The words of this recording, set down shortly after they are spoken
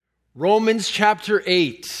Romans chapter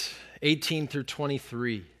 8, 18 through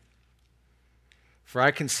 23. For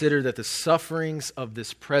I consider that the sufferings of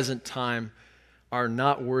this present time are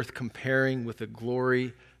not worth comparing with the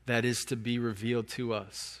glory that is to be revealed to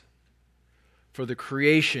us. For the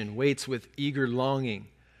creation waits with eager longing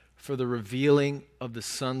for the revealing of the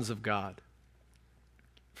sons of God.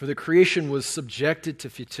 For the creation was subjected to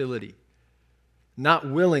futility, not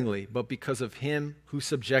willingly, but because of him who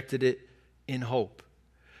subjected it in hope,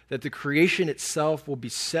 that the creation itself will be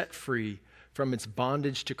set free from its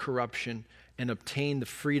bondage to corruption and obtain the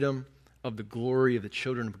freedom of the glory of the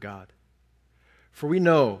children of God. For we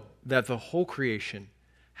know that the whole creation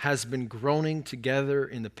has been groaning together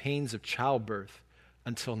in the pains of childbirth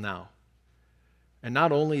until now. And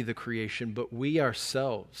not only the creation, but we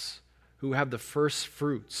ourselves, who have the first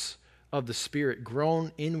fruits of the Spirit,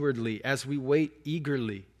 groan inwardly as we wait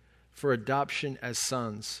eagerly for adoption as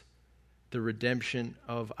sons, the redemption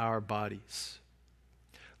of our bodies.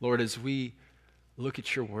 Lord, as we look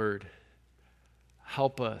at your word,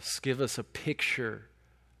 help us, give us a picture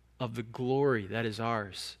of the glory that is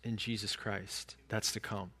ours in Jesus Christ. That's to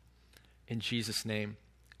come. In Jesus' name,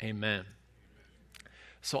 amen.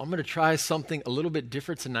 So I'm going to try something a little bit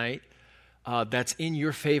different tonight that's in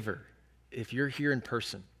your favor if you're here in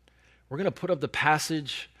person. We're going to put up the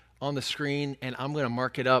passage on the screen and I'm going to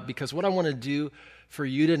mark it up because what I want to do for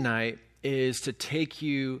you tonight is to take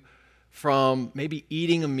you from maybe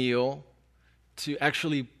eating a meal to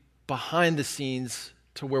actually behind the scenes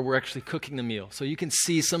to where we're actually cooking the meal. So you can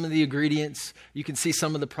see some of the ingredients, you can see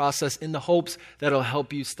some of the process in the hopes that it'll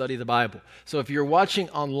help you study the Bible. So if you're watching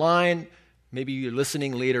online, maybe you're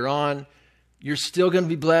listening later on, you're still going to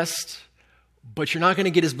be blessed, but you're not going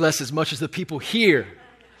to get as blessed as much as the people here.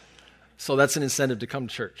 So that's an incentive to come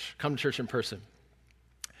to church in person.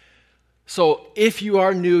 So if you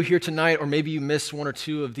are new here tonight, or maybe you missed one or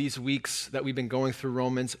two of these weeks that we've been going through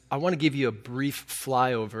Romans, I want to give you a brief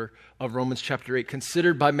flyover of Romans chapter 8,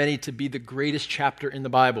 considered by many to be the greatest chapter in the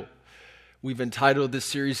Bible. We've entitled this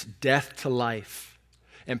series, Death to Life.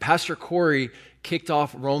 And Pastor Corey kicked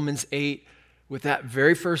off Romans 8 with that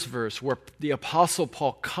very first verse where the Apostle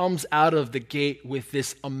Paul comes out of the gate with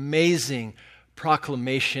this amazing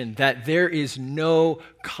proclamation that there is no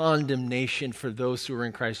condemnation for those who are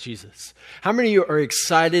in Christ Jesus. How many of you are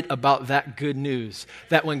excited about that good news?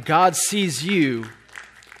 That when God sees you,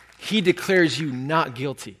 he declares you not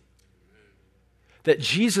guilty. That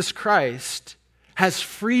Jesus Christ has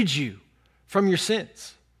freed you from your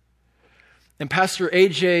sins. And Pastor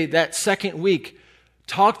AJ, that second week,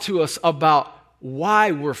 talked to us about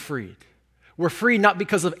why we're freed. We're free not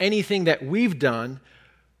because of anything that we've done,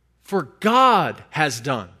 for God has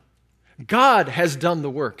done. God has done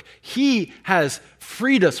the work. He has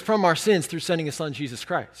freed us from our sins through sending his son, Jesus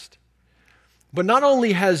Christ. But not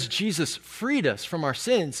only has Jesus freed us from our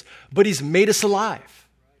sins, but he's made us alive.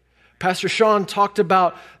 Pastor Sean talked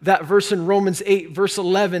about that verse in Romans 8, verse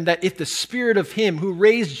 11, that if the spirit of him who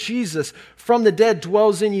raised Jesus from the dead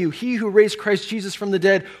dwells in you, he who raised Christ Jesus from the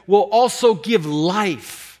dead will also give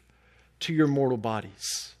life to your mortal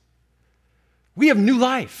bodies. We have new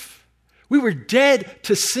life. We were dead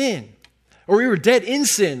to sin, or we were dead in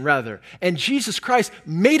sin, rather. And Jesus Christ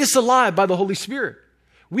made us alive by the Holy Spirit.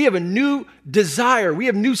 We have a new desire. We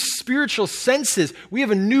have new spiritual senses. We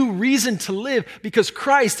have a new reason to live because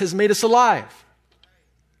Christ has made us alive.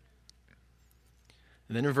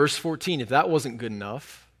 And then in verse 14, if that wasn't good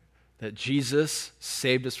enough, that Jesus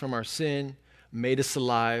saved us from our sin, made us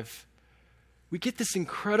alive, we get this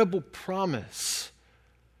incredible promise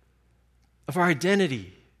of our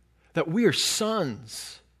identity, that we are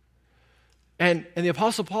sons. And the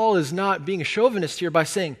Apostle Paul is not being a chauvinist here by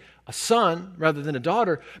saying a son rather than a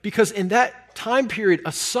daughter, because in that time period,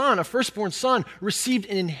 a son, a firstborn son, received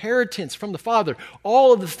an inheritance from the father.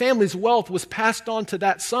 All of the family's wealth was passed on to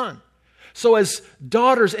that son. So as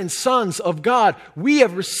daughters and sons of God, we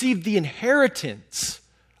have received the inheritance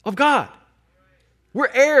of God.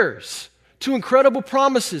 We're heirs to incredible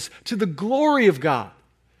promises, to the glory of God.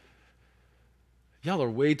 Y'all are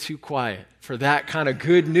way too quiet for that kind of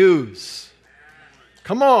good news.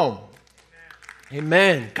 Come on.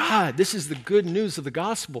 Amen. God, this is the good news of the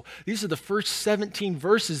gospel. These are the first 17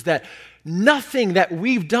 verses that nothing that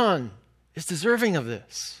we've done is deserving of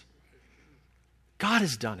this. God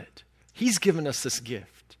has done it. He's given us this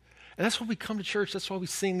gift. And that's why we come to church. That's why we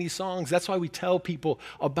sing these songs. That's why we tell people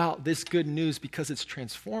about this good news, because it's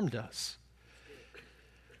transformed us.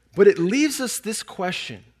 But it leaves us this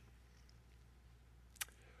question,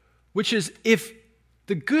 which is, if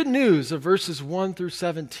the good news of verses 1 through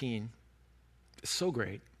 17 is so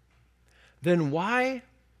great, then why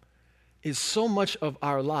is so much of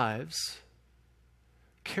our lives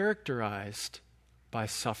characterized by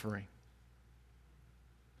suffering.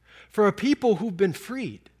 For a people who've been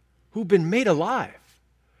freed, who've been made alive,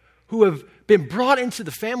 who have been brought into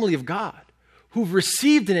the family of God, who've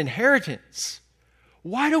received an inheritance,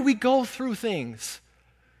 why do we go through things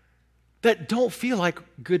that don't feel like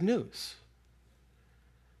good news?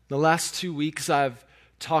 The last 2 weeks, I've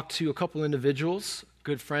talked to a couple individuals, a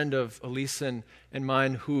good friend of Elisa and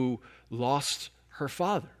mine, who lost her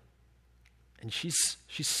father. And she's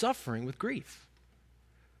suffering with grief.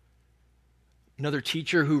 Another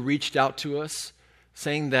teacher who reached out to us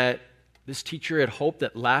saying that this teacher had hoped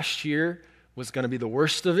that last year was going to be the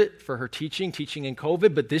worst of it for her teaching in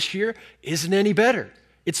COVID, but this year isn't any better.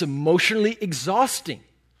 It's emotionally exhausting.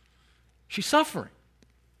 She's suffering.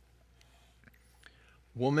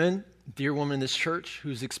 Dear woman in this church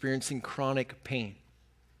who's experiencing chronic pain.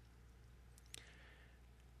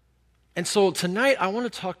 And so tonight I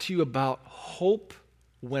want to talk to you about hope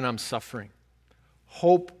when I'm suffering.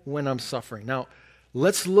 Hope when I'm suffering. Now,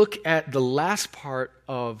 let's look at the last part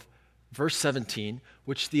of verse 17,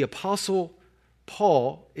 which the Apostle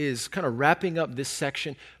Paul is kind of wrapping up this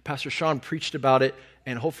section. Pastor Sean preached about it,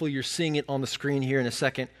 and hopefully you're seeing it on the screen here in a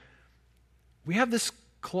second. We have this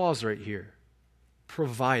clause right here,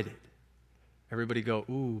 provided. Everybody go,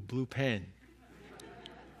 ooh, blue pen.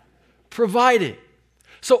 Provided.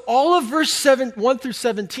 So all of verse 1 through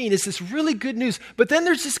 17 is this really good news, but then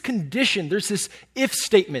there's this condition, there's this if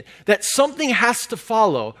statement that something has to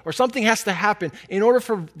follow or something has to happen in order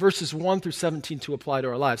for verses 1 through 17 to apply to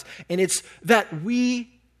our lives. And it's that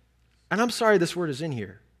we, and I'm sorry this word is in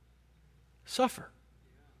here, suffer.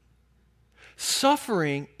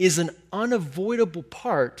 Suffering is an unavoidable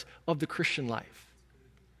part of the Christian life.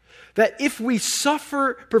 That if we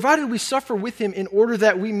suffer, provided we suffer with him in order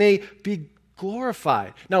that we may be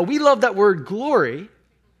glorified. Now, we love that word glory,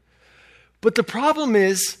 but the problem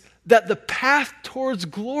is that the path towards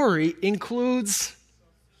glory includes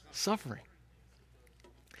suffering.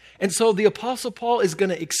 And so the Apostle Paul is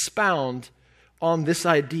going to expound on this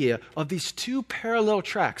idea of these two parallel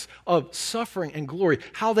tracks of suffering and glory,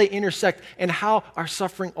 how they intersect, and how our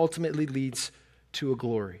suffering ultimately leads to a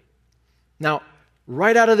glory. Now,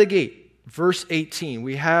 right out of the gate, verse 18,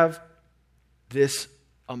 we have this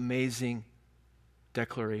amazing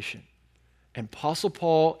declaration. And Apostle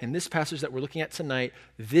Paul, in this passage that we're looking at tonight,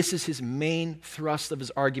 this is his main thrust of his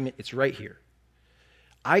argument. It's right here.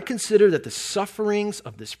 I consider that the sufferings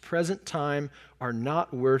of this present time are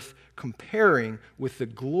not worth comparing with the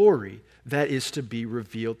glory that is to be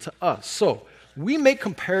revealed to us. So, we make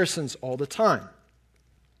comparisons all the time.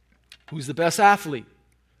 Who's the best athlete?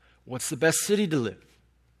 What's the best city to live?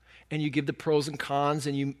 And you give the pros and cons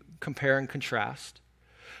and you compare and contrast.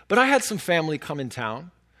 But I had some family come in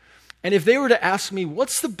town, and if they were to ask me,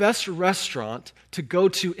 what's the best restaurant to go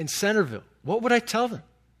to in Centerville, what would I tell them?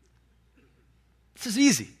 This is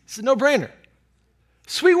easy. It's a no-brainer.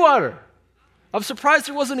 Sweetwater. I'm surprised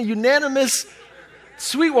there wasn't a unanimous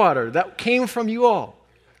Sweetwater that came from you all.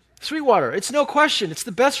 Sweetwater, it's no question. It's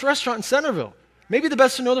the best restaurant in Centerville. Maybe the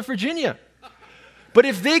best in Northern Virginia. But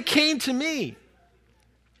if they came to me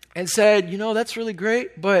and said, that's really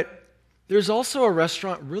great, but there's also a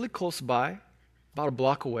restaurant really close by, about a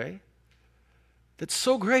block away, that's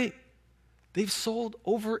so great. They've sold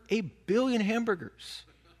over 1 billion hamburgers.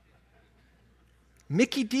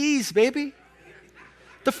 Mickey D's, baby.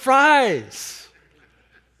 The fries.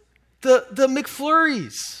 The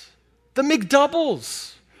McFlurries. The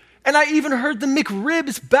McDoubles. And I even heard the McRib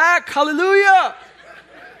is back. Hallelujah.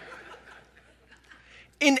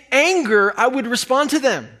 In anger, I would respond to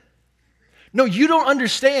them. No, you don't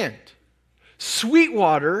understand.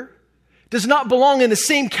 Sweetwater does not belong in the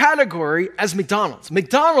same category as McDonald's.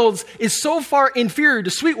 McDonald's is so far inferior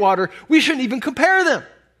to Sweetwater, we shouldn't even compare them.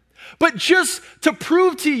 But just to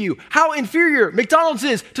prove to you how inferior McDonald's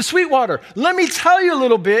is to Sweetwater, let me tell you a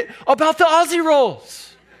little bit about the Aussie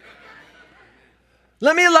rolls.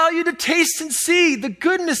 Let me allow you to taste and see the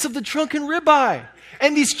goodness of the drunken ribeye.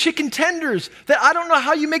 And these chicken tenders that I don't know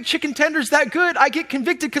how you make chicken tenders that good. I get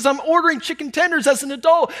convicted because I'm ordering chicken tenders as an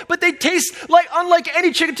adult, but they taste unlike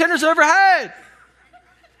any chicken tenders I've ever had.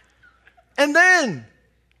 And then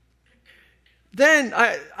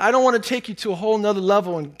I don't want to take you to a whole nother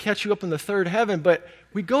level and catch you up in the third heaven, but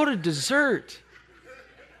we go to dessert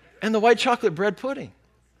and the white chocolate bread pudding.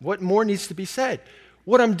 What more needs to be said?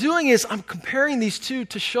 What I'm doing is I'm comparing these two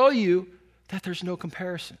to show you that there's no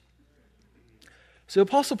comparison. So the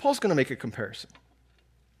Apostle Paul's going to make a comparison.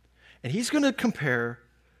 And he's going to compare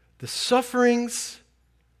the sufferings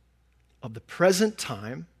of the present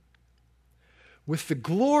time with the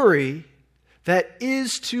glory that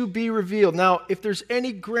is to be revealed. Now, if there's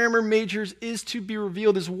any grammar majors, is to be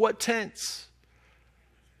revealed is what tense?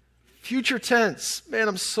 Future tense. Man,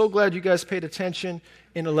 I'm so glad you guys paid attention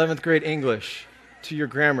in 11th grade English to your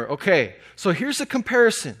grammar. Okay, so here's a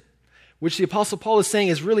comparison, which the Apostle Paul is saying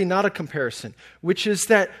is really not a comparison, which is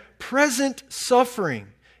that present suffering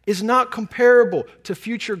is not comparable to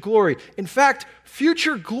future glory. In fact,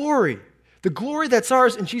 future glory, the glory that's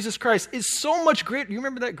ours in Jesus Christ, is so much greater. You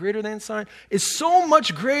remember that greater than sign? Is so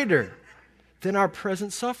much greater than our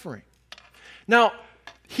present suffering. Now,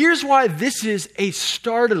 here's why this is a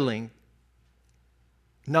startling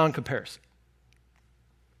non-comparison.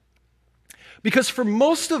 Because for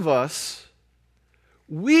most of us,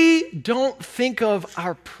 we don't think of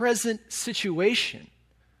our present situation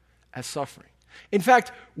as suffering. In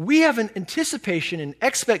fact, we have an anticipation and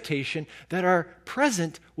expectation that our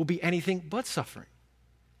present will be anything but suffering.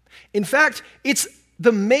 In fact, it's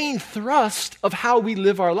the main thrust of how we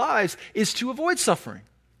live our lives is to avoid suffering.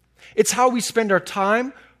 It's how we spend our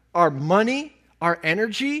time, our money, our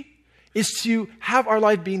energy, is to have our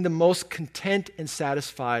life being the most content and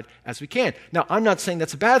satisfied as we can. Now, I'm not saying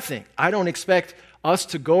that's a bad thing. I don't expect us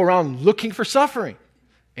to go around looking for suffering.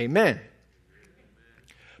 Amen.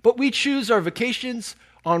 But we choose our vacations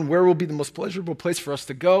on where will be the most pleasurable place for us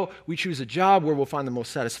to go. We choose a job where we'll find the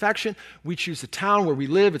most satisfaction. We choose a town where we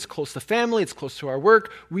live. It's close to family. It's close to our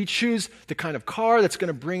work. We choose the kind of car that's going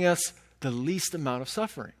to bring us the least amount of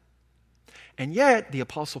suffering. And yet, the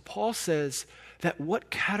Apostle Paul says that what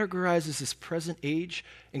categorizes this present age,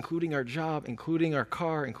 including our job, including our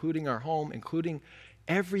car, including our home, including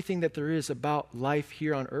everything that there is about life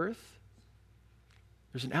here on earth,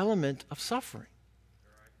 there's an element of suffering.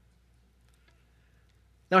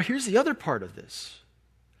 Now, here's the other part of this,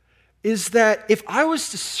 is that if I was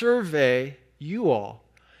to survey you all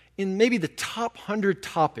in maybe the top 100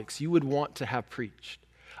 topics you would want to have preached,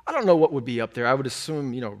 I don't know what would be up there. I would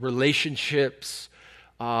assume, relationships,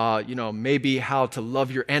 maybe how to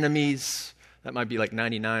love your enemies. That might be like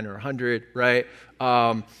 99 or 100, right?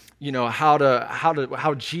 How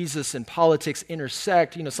Jesus and politics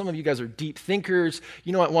intersect. Some of you guys are deep thinkers.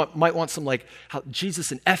 Might want some like how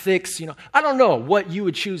Jesus and ethics. I don't know what you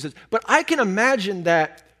would choose, but I can imagine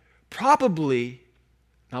that probably.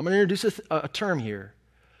 Now I'm going to introduce a term here.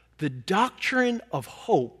 The doctrine of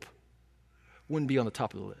hope wouldn't be on the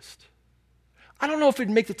top of the list. I don't know if it'd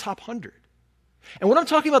make the top 100. And when I'm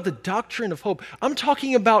talking about the doctrine of hope, I'm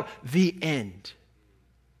talking about the end.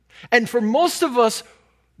 And for most of us,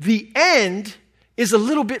 the end is a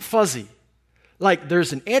little bit fuzzy. Like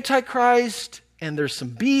there's an antichrist, and there's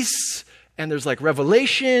some beasts, and there's like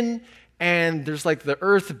Revelation, and there's like the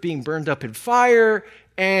earth being burned up in fire,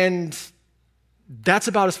 and that's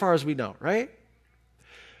about as far as we know, right?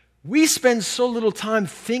 We spend so little time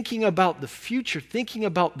thinking about the future, thinking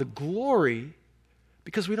about the glory,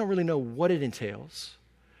 because we don't really know what it entails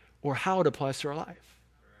or how it applies to our life.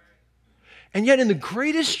 And yet in the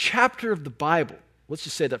greatest chapter of the Bible, let's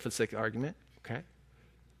just say that for the sake of argument, okay?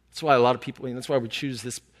 That's why a lot of people, that's why we choose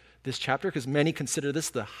this chapter, because many consider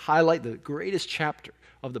this the highlight, the greatest chapter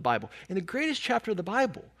of the Bible. In the greatest chapter of the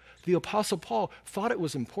Bible, the Apostle Paul thought it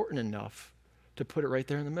was important enough to put it right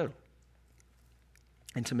there in the middle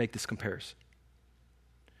and to make this comparison.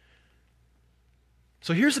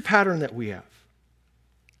 So here's a pattern that we have.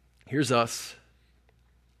 Here's us,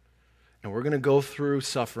 and we're going to go through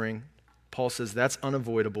suffering. Paul says that's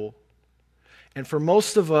unavoidable. And for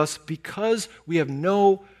most of us, because we have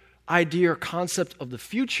no idea or concept of the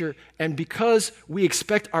future, and because we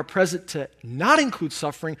expect our present to not include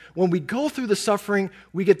suffering, when we go through the suffering,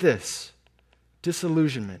 we get this: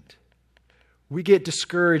 disillusionment. We get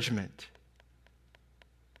discouragement.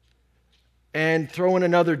 And throw in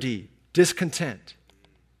another D, discontent.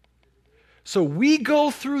 So we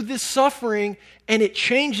go through this suffering and it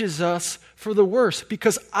changes us for the worse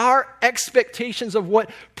because our expectations of what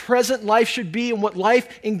present life should be and what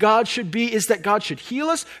life in God should be is that God should heal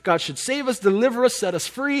us, God should save us, deliver us, set us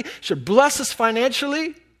free, should bless us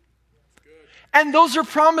financially. And those are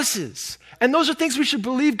promises. And those are things we should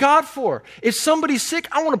believe God for. If somebody's sick,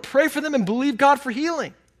 I want to pray for them and believe God for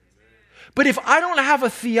healing. But if I don't have a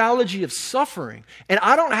theology of suffering and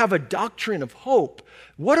I don't have a doctrine of hope,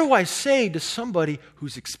 what do I say to somebody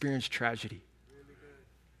who's experienced tragedy?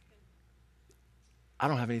 I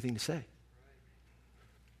don't have anything to say.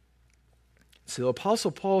 So the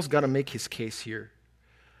Apostle Paul's got to make his case here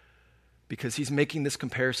because he's making this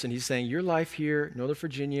comparison. He's saying your life here, Northern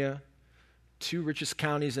Virginia, two richest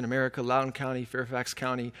counties in America, Loudoun County, Fairfax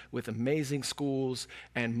County, with amazing schools.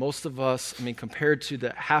 And most of us, compared to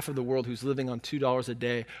the half of the world who's living on $2 a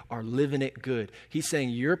day, are living it good. He's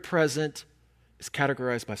saying your present is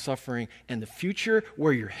categorized by suffering, and the future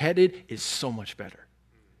where you're headed is so much better.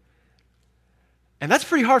 And that's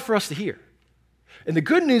pretty hard for us to hear. And the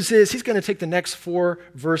good news is he's going to take the next 4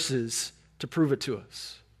 verses to prove it to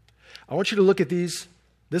us. I want you to look at this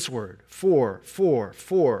word, for.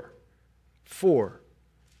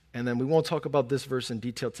 And then we won't talk about this verse in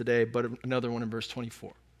detail today, but another one in verse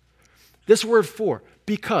 24. This word for,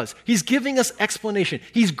 because. He's giving us explanation.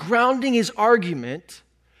 He's grounding his argument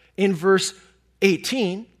in verse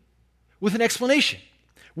 18 with an explanation.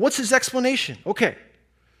 What's his explanation? Okay,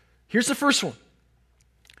 here's the first one.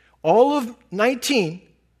 All of 19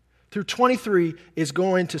 through 23 is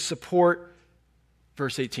going to support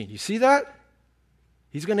verse 18. You see that?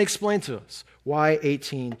 He's going to explain to us why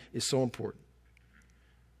 18 is so important.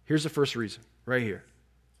 Here's the first reason, right here.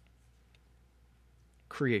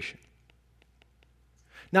 Creation.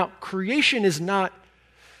 Now, creation is not,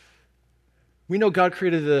 we know God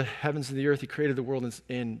created the heavens and the earth. He created the world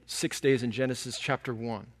in 6 days in Genesis chapter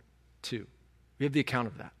 1, 2. We have the account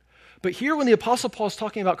of that. But here when the Apostle Paul is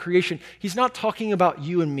talking about creation, he's not talking about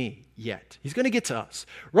you and me yet. He's going to get to us.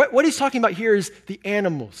 Right? What he's talking about here is the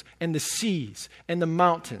animals and the seas and the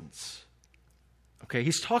mountains. Okay,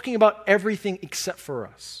 he's talking about everything except for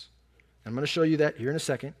us. I'm going to show you that here in a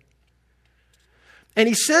second. And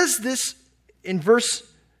he says this in verse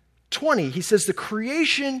 20. He says the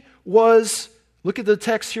creation was, look at the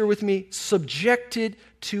text here with me, subjected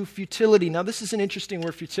to futility. Now this is an interesting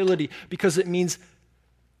word, futility, because it means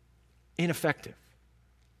ineffective.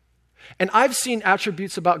 And I've seen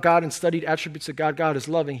attributes about God and studied attributes of God. God is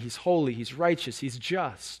loving, he's holy, he's righteous, he's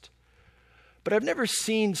just. But I've never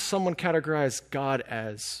seen someone categorize God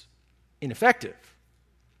as ineffective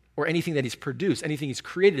or anything that he's produced, anything he's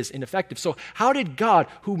created as ineffective. So how did God,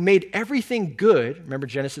 who made everything good, remember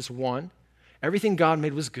Genesis 1, everything God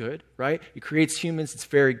made was good, right? He creates humans, it's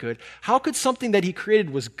very good. How could something that he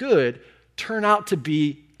created was good turn out to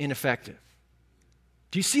be ineffective?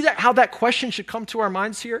 Do you see that? How that question should come to our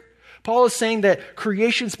minds here? Paul is saying that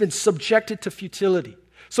creation's been subjected to futility.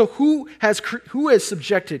 So who has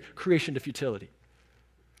subjected creation to futility?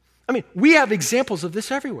 We have examples of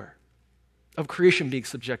this everywhere, of creation being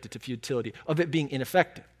subjected to futility, of it being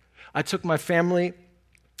ineffective. I took my family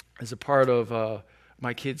as a part of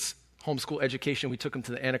my kids' homeschool education. We took them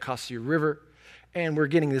to the Anacostia River, and we're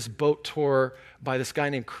getting this boat tour by this guy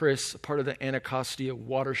named Chris, a part of the Anacostia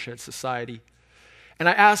Watershed Society. And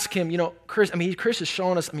I asked him, Chris is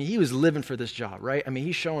showing us, he was living for this job, right?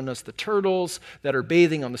 he's showing us the turtles that are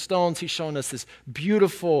bathing on the stones. He's showing us this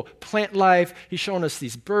beautiful plant life. He's showing us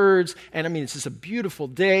these birds. And it's just a beautiful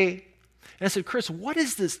day. And I said, Chris, what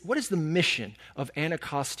is this? What is the mission of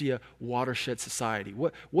Anacostia Watershed Society?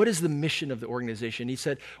 What is the mission of the organization? He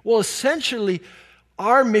said, well, essentially,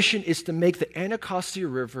 our mission is to make the Anacostia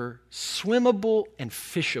River swimmable and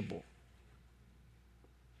fishable.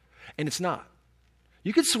 And it's not.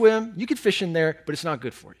 You could swim, you could fish in there, but it's not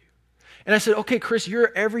good for you. And I said, okay, Chris,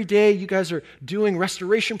 every day you guys are doing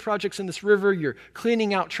restoration projects in this river. You're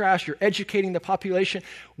cleaning out trash. You're educating the population.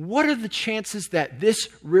 What are the chances that this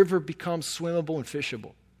river becomes swimmable and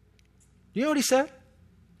fishable? You know what he said?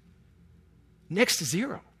 Next to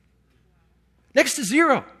zero. Next to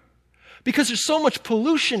zero. Because there's so much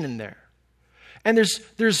pollution in there. And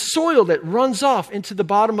there's soil that runs off into the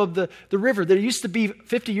bottom of the river that used to be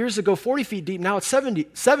 50 years ago 40 feet deep. Now it's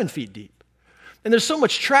 7 feet deep. And there's so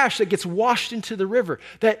much trash that gets washed into the river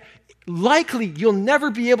that likely you'll never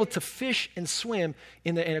be able to fish and swim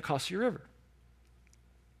in the Anacostia River.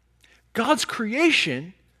 God's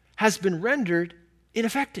creation has been rendered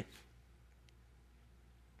ineffective.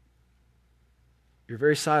 You're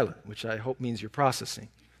very silent, which I hope means you're processing.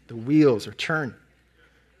 The wheels are turning.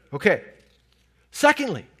 Okay.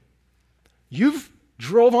 Secondly, you've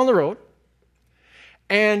drove on the road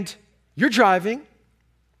and you're driving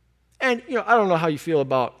and, I don't know how you feel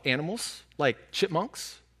about animals like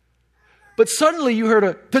chipmunks, but suddenly you heard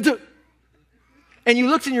a da-da, and you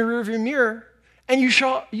looked in your rearview mirror and you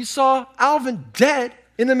saw Alvin dead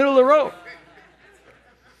in the middle of the road.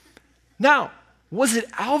 Now, was it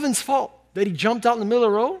Alvin's fault that he jumped out in the middle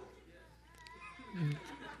of the road?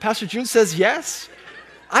 Pastor June says yes.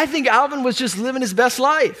 I think Alvin was just living his best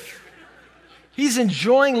life. He's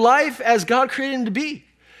enjoying life as God created him to be.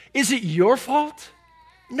 Is it your fault?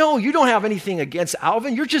 No, you don't have anything against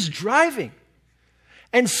Alvin. You're just driving.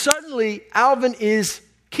 And suddenly, Alvin is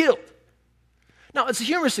killed. Now, it's a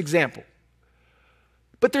humorous example.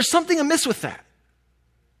 But there's something amiss with that.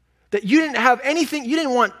 That you didn't have anything, you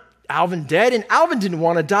didn't want Alvin dead, and Alvin didn't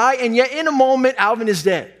want to die, and yet in a moment, Alvin is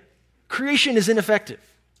dead. Creation is ineffective.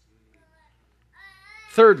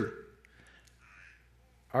 Thirdly,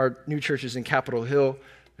 our new church is in Capitol Hill.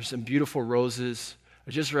 There's some beautiful roses.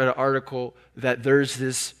 I just read an article that there's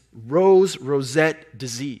this rosette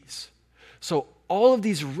disease. So all of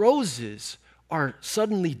these roses are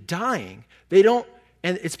suddenly dying. And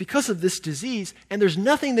it's because of this disease, and there's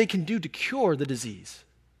nothing they can do to cure the disease.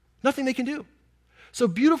 Nothing they can do. So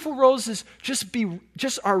beautiful roses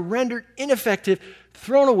just are rendered ineffective,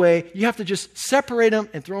 thrown away. You have to just separate them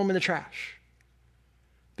and throw them in the trash.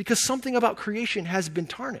 Because something about creation has been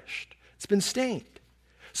tarnished. It's been stained.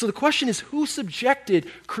 So the question is, who subjected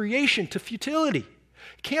creation to futility?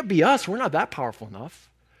 It can't be us. We're not that powerful enough.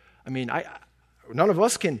 I mean, none of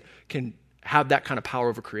us can have that kind of power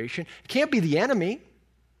over creation. It can't be the enemy.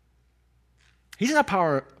 He's not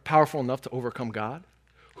powerful enough to overcome God.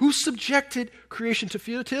 Who subjected creation to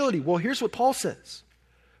futility? Well, here's what Paul says.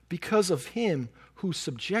 Because of him who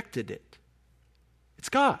subjected it. It's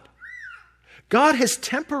God. God has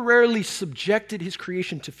temporarily subjected his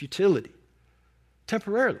creation to futility.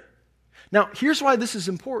 Temporarily. Now, here's why this is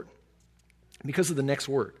important. Because of the next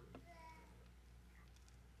word.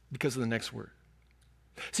 Because of the next word.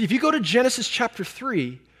 See, if you go to Genesis chapter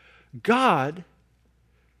 3, God,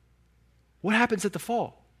 what happens at the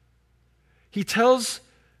fall? He tells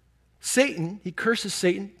Satan, he curses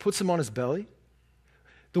Satan, puts him on his belly.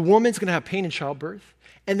 The woman's going to have pain in childbirth.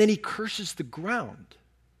 And then he curses the ground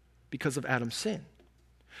because of Adam's sin.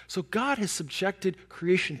 So God has subjected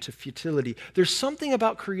creation to futility. There's something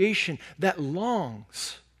about creation that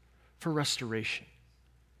longs for restoration.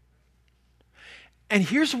 And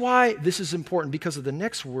here's why this is important, because of the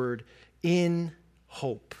next word, in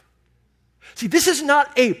hope. See, this is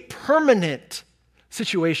not a permanent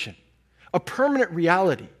situation, a permanent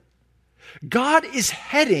reality. God is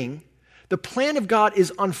heading, the plan of God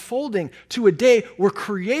is unfolding to a day where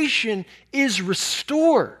creation is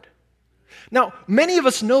restored. Now, many of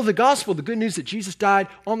us know the gospel, the good news that Jesus died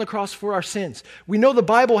on the cross for our sins. We know the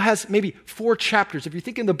Bible has maybe 4 chapters. If you're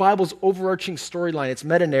thinking the Bible's overarching storyline, it's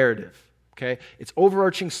meta-narrative, okay? It's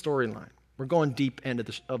overarching storyline. We're going deep end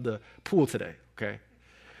of the pool today, okay?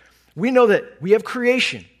 We know that we have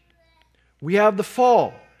creation. We have the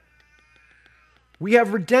fall. We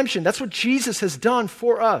have redemption. That's what Jesus has done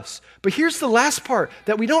for us. But here's the last part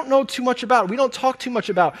that we don't know too much about, we don't talk too much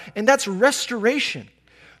about, and that's restoration.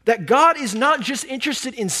 That God is not just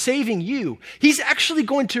interested in saving you. He's actually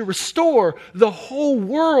going to restore the whole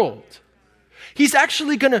world. He's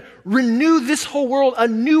actually going to renew this whole world, a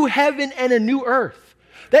new heaven and a new earth.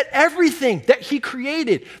 That everything that he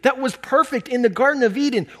created that was perfect in the Garden of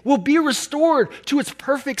Eden will be restored to its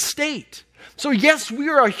perfect state. So yes, we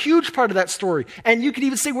are a huge part of that story. And you could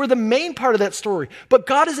even say we're the main part of that story. But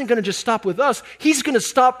God isn't going to just stop with us. He's going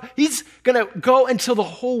to go until the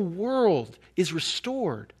whole world is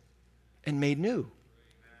restored and made new.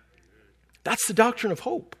 That's the doctrine of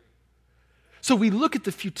hope. So we look at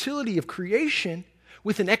the futility of creation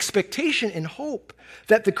with an expectation and hope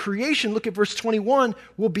that the creation, look at verse 21,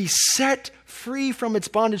 will be set free from its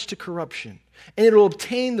bondage to corruption. And it will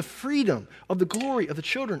obtain the freedom of the glory of the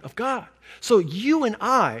children of God. So you and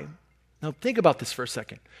I, now think about this for a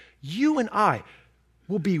second. You and I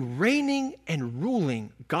will be reigning and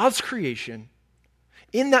ruling God's creation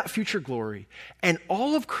in that future glory, and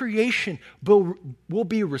all of creation will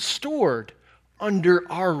be restored under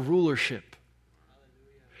our rulership.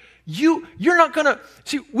 You're not going to,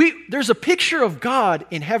 see, there's a picture of God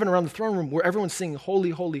in heaven around the throne room where everyone's singing, holy,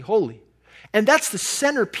 holy, holy. And that's the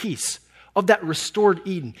centerpiece of that restored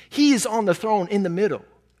Eden. He is on the throne in the middle.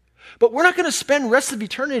 But we're not going to spend the rest of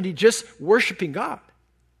eternity just worshiping God.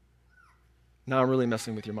 Now I'm really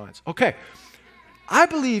messing with your minds. Okay, I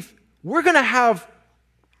believe we're going to have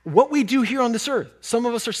what we do here on this earth. Some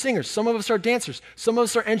of us are singers, some of us are dancers, some of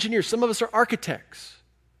us are engineers, some of us are architects.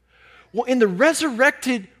 Well, in the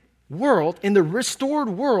resurrected world, in the restored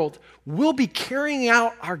world, we'll be carrying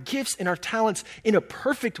out our gifts and our talents in a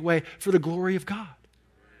perfect way for the glory of God.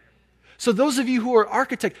 So those of you who are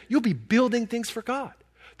architects, you'll be building things for God.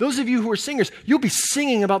 Those of you who are singers, you'll be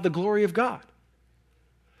singing about the glory of God.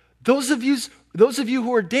 Those of you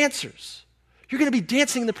who are dancers, you're going to be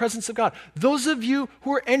dancing in the presence of God. Those of you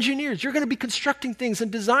who are engineers, you're going to be constructing things and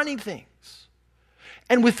designing things.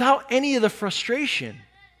 And without any of the frustration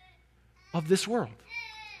of this world.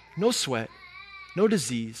 No sweat, no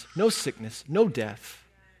disease, no sickness, no death.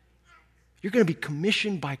 You're going to be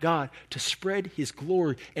commissioned by God to spread his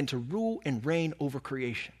glory and to rule and reign over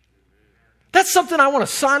creation. That's something I want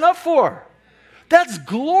to sign up for. That's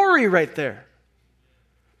glory right there.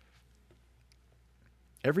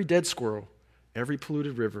 every dead squirrel, every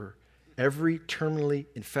polluted river, every terminally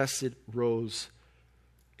infested rose,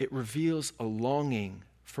 it reveals a longing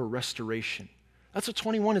for restoration. That's what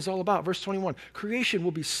 21 is all about. Verse 21, creation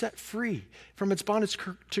will be set free from its bondage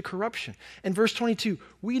to corruption. And verse 22,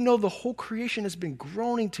 we know the whole creation has been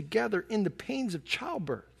groaning together in the pains of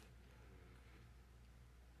childbirth.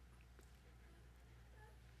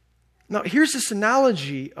 Now, here's this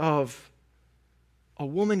analogy of a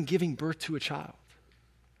woman giving birth to a child.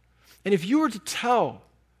 And if you were to tell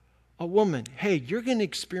a woman, hey, you're going to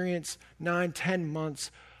experience 9, 10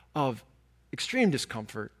 months of extreme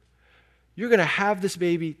discomfort, you're going to have this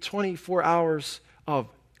baby 24 hours of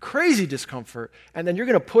crazy discomfort, and then you're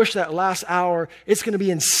going to push that last hour. It's going to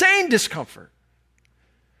be insane discomfort.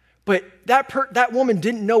 But that woman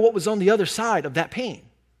didn't know what was on the other side of that pain.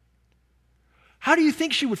 How do you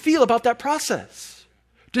think she would feel about that process?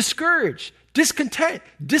 Discouraged, discontent,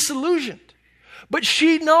 disillusioned. But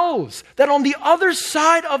she knows that on the other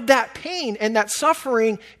side of that pain and that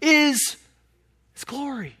suffering is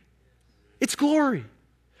glory. It's glory.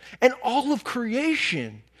 And all of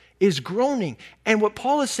creation is groaning. And what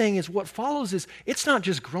Paul is saying is what follows is it's not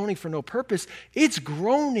just groaning for no purpose, it's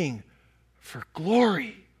groaning for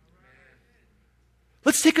glory.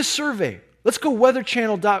 Let's take a survey. Let's go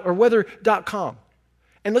weather.com.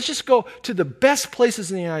 And let's just go to the best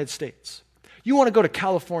places in the United States. You want to go to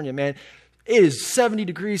California, man. It is 70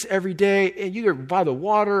 degrees every day, and you're by the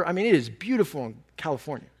water. I mean, it is beautiful in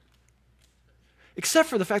California. Except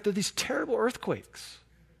for the fact that these terrible earthquakes.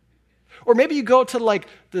 Or maybe you go to like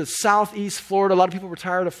the southeast Florida. A lot of people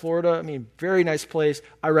retire to Florida. I mean, very nice place.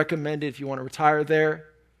 I recommend it if you want to retire there.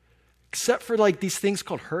 Except for like these things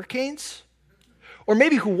called hurricanes. Or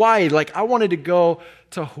maybe Hawaii. Like I wanted to go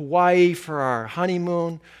to Hawaii for our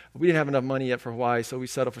honeymoon. We didn't have enough money yet for Hawaii, so we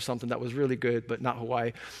settled for something that was really good, but not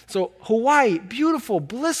Hawaii. So Hawaii, beautiful,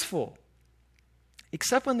 blissful.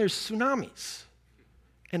 Except when there's tsunamis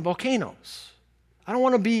and volcanoes. I don't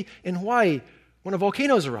want to be in Hawaii when a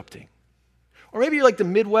volcano is erupting. Or maybe you're like the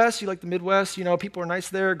Midwest. You like the Midwest. You know, people are nice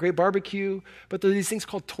there, great barbecue. But there are these things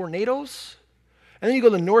called tornadoes. And then you go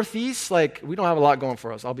to the Northeast. Like, we don't have a lot going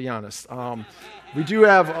for us, I'll be honest. We do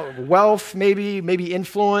have wealth, maybe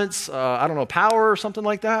influence, I don't know, power or something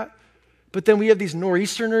like that. But then we have these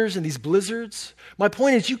nor'easterners and these blizzards. My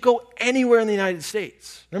point is you go anywhere in the United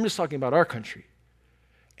States. And I'm just talking about our country.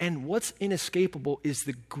 And what's inescapable is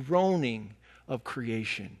the groaning of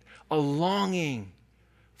creation, a longing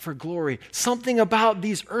for glory. Something about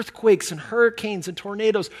these earthquakes and hurricanes and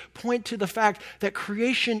tornadoes point to the fact that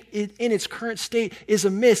creation in its current state is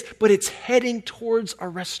amiss, but it's heading towards a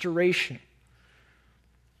restoration.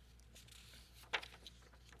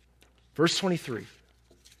 Verse 23.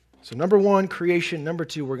 So number one, creation. Number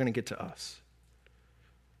two, we're going to get to us.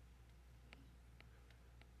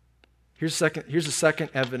 Here's the second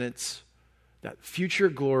evidence that future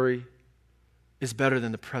glory is better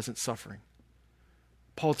than the present suffering.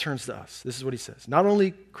 Paul turns to us. This is what he says. Not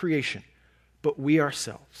only creation, but we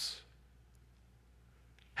ourselves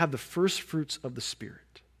have the first fruits of the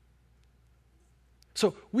Spirit.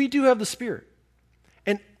 So we do have the Spirit.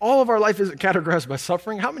 And all of our life isn't categorized by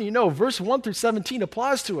suffering. How many of you know verse 1 through 17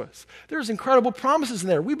 applies to us? There's incredible promises in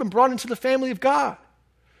there. We've been brought into the family of God.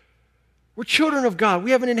 We're children of God.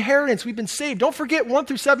 We have an inheritance. We've been saved. Don't forget 1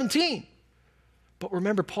 through 17. But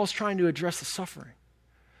remember, Paul's trying to address the suffering.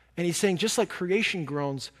 And he's saying, just like creation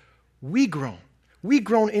groans, we groan. We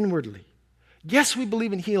groan inwardly. Yes, we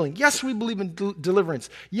believe in healing. Yes, we believe in deliverance.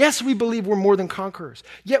 Yes, we believe we're more than conquerors.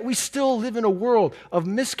 Yet we still live in a world of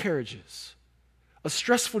miscarriages, of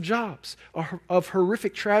stressful jobs, of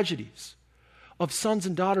horrific tragedies, of sons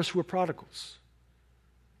and daughters who are prodigals.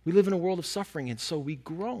 We live in a world of suffering, and so we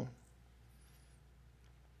groan.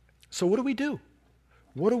 So what do we do?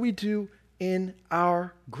 What do we do in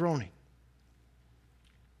our groaning?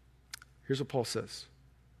 Here's what Paul says.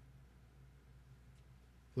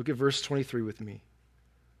 Look at verse 23 with me.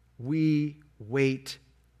 We wait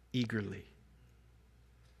eagerly.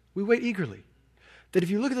 We wait eagerly. That if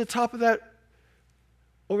you look at the top of that,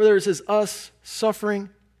 over there it says us, suffering.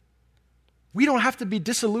 We don't have to be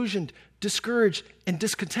disillusioned, discouraged, and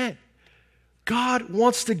discontent. God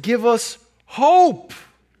wants to give us hope.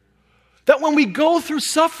 That when we go through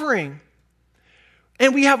suffering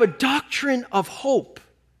and we have a doctrine of hope,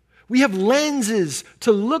 we have lenses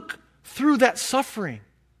to look through that suffering.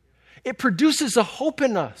 It produces a hope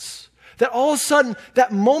in us that all of a sudden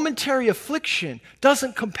that momentary affliction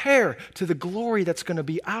doesn't compare to the glory that's going to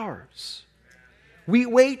be ours. We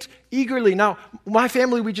wait eagerly. Now, my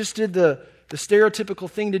family, we just did the the stereotypical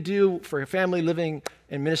thing to do for a family living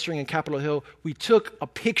and ministering in Capitol Hill, we took a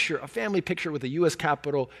picture, a family picture with the U.S.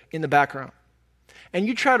 Capitol in the background. And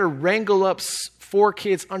you try to wrangle up 4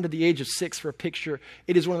 kids under the age of 6 for a picture,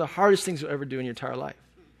 it is one of the hardest things you'll ever do in your entire life.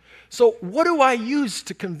 So what do I use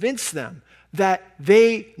to convince them that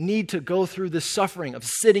they need to go through the suffering of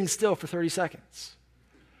sitting still for 30 seconds?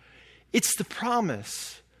 It's the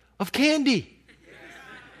promise of candy,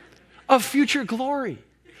 of future glory.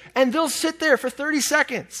 And they'll sit there for 30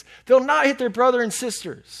 seconds. They'll not hit their brother and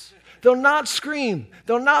sisters. They'll not scream.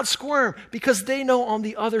 They'll not squirm because they know on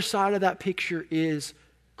the other side of that picture is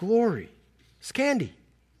glory. It's candy.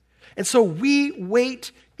 And so we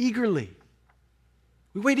wait eagerly.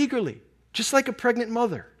 We wait eagerly, just like a pregnant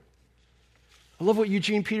mother. I love what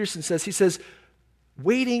Eugene Peterson says. He says,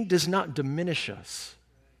 waiting does not diminish us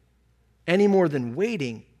any more than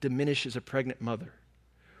waiting diminishes a pregnant mother.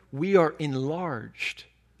 We are enlarged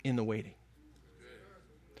in the waiting.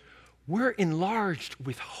 We're enlarged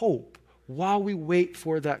with hope while we wait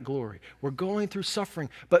for that glory. We're going through suffering,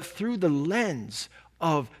 but through the lens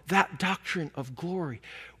of that doctrine of glory,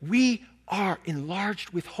 we are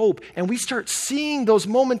enlarged with hope, and we start seeing those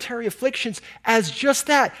momentary afflictions as just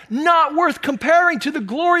that, not worth comparing to the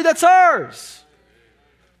glory that's ours.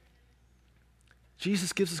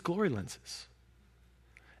 Jesus gives us glory lenses.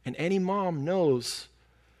 And any mom knows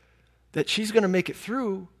that she's going to make it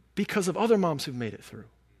through because of other moms who've made it through.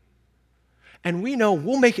 And we know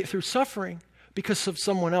we'll make it through suffering because of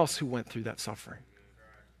someone else who went through that suffering.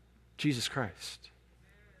 Jesus Christ.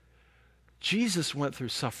 Jesus went through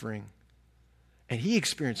suffering and he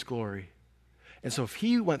experienced glory. And so if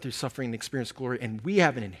he went through suffering and experienced glory and we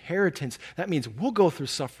have an inheritance, that means we'll go through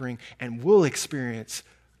suffering and we'll experience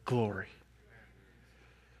glory.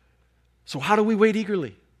 So how do we wait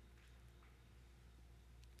eagerly?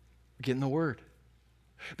 Get in the Word.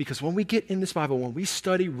 Because when we get in this Bible, when we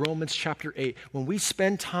study Romans chapter 8, when we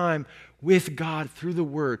spend time with God through the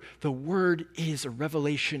Word is a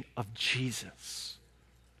revelation of Jesus.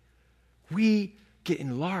 We get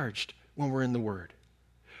enlarged when we're in the Word.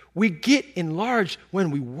 We get enlarged when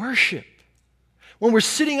we worship. When we're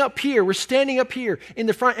sitting up here, we're standing up here in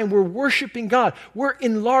the front and we're worshiping God, we're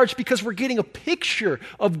enlarged because we're getting a picture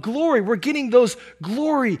of glory. We're getting those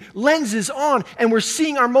glory lenses on and we're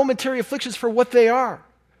seeing our momentary afflictions for what they are.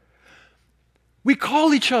 We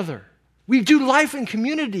call each other. We do life in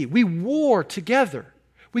community. We war together.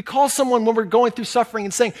 We call someone when we're going through suffering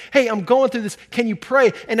and saying, hey, I'm going through this. Can you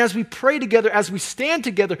pray? And as we pray together, as we stand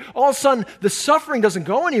together, all of a sudden the suffering doesn't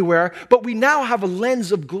go anywhere, but we now have a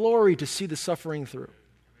lens of glory to see the suffering through.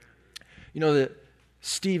 You know that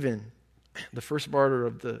Stephen, the first martyr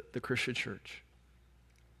of the Christian church,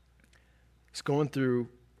 is going through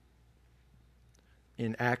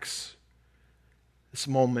in Acts this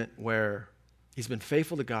moment where he's been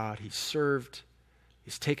faithful to God, he's served,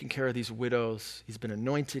 he's taken care of these widows. He's been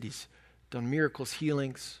anointed. He's done miracles,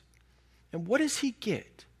 healings. And what does he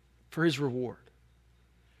get for his reward?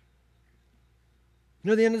 You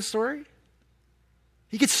know the end of the story?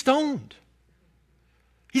 He gets stoned.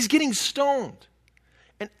 He's getting stoned.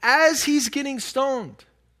 And as he's getting stoned,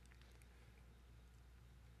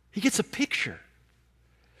 he gets a picture.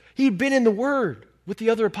 He'd been in the Word with the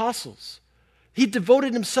other apostles. He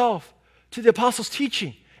devoted himself to the apostles'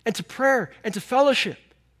 teaching and to prayer and to fellowship.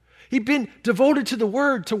 He'd been devoted to the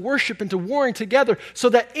Word, to worship, and to warring together so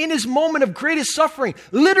that in his moment of greatest suffering,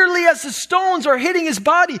 literally as the stones are hitting his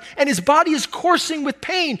body and his body is coursing with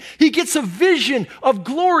pain, he gets a vision of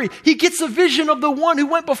glory. He gets a vision of the one who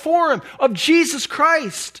went before him, of Jesus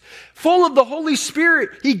Christ. Full of the Holy Spirit,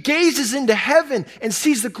 he gazes into heaven and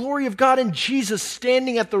sees the glory of God and Jesus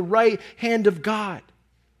standing at the right hand of God.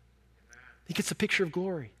 He gets a picture of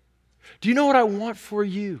glory. Do you know what I want for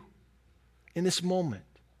you in this moment?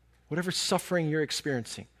 Whatever suffering you're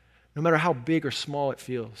experiencing, no matter how big or small it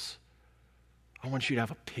feels, I want you to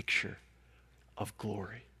have a picture of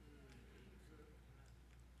glory.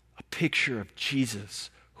 A picture of Jesus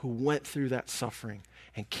who went through that suffering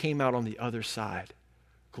and came out on the other side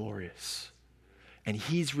glorious. And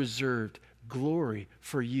he's reserved glory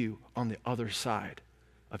for you on the other side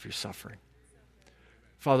of your suffering.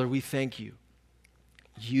 Father, we thank you.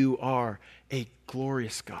 You are a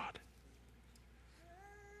glorious God.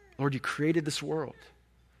 Lord, you created this world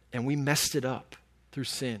and we messed it up through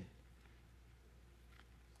sin.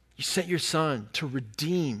 You sent your Son to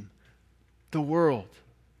redeem the world,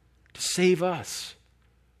 to save us.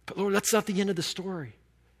 But Lord, that's not the end of the story.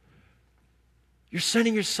 You're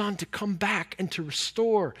sending your Son to come back and to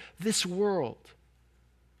restore this world,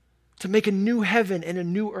 to make a new heaven and a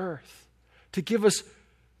new earth, to give us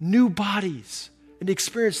new bodies and to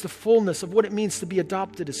experience the fullness of what it means to be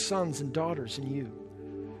adopted as sons and daughters in you.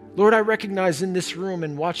 Lord, I recognize in this room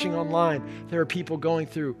and watching online, there are people going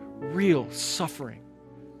through real suffering,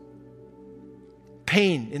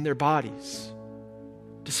 pain in their bodies,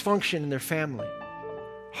 dysfunction in their family,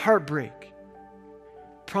 heartbreak,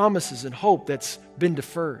 promises and hope that's been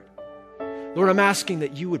deferred. Lord, I'm asking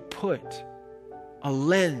that you would put a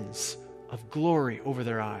lens of glory over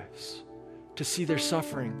their eyes to see their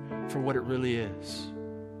suffering for what it really is,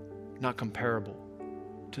 not comparable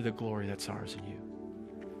to the glory that's ours in you.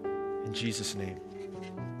 In Jesus' name.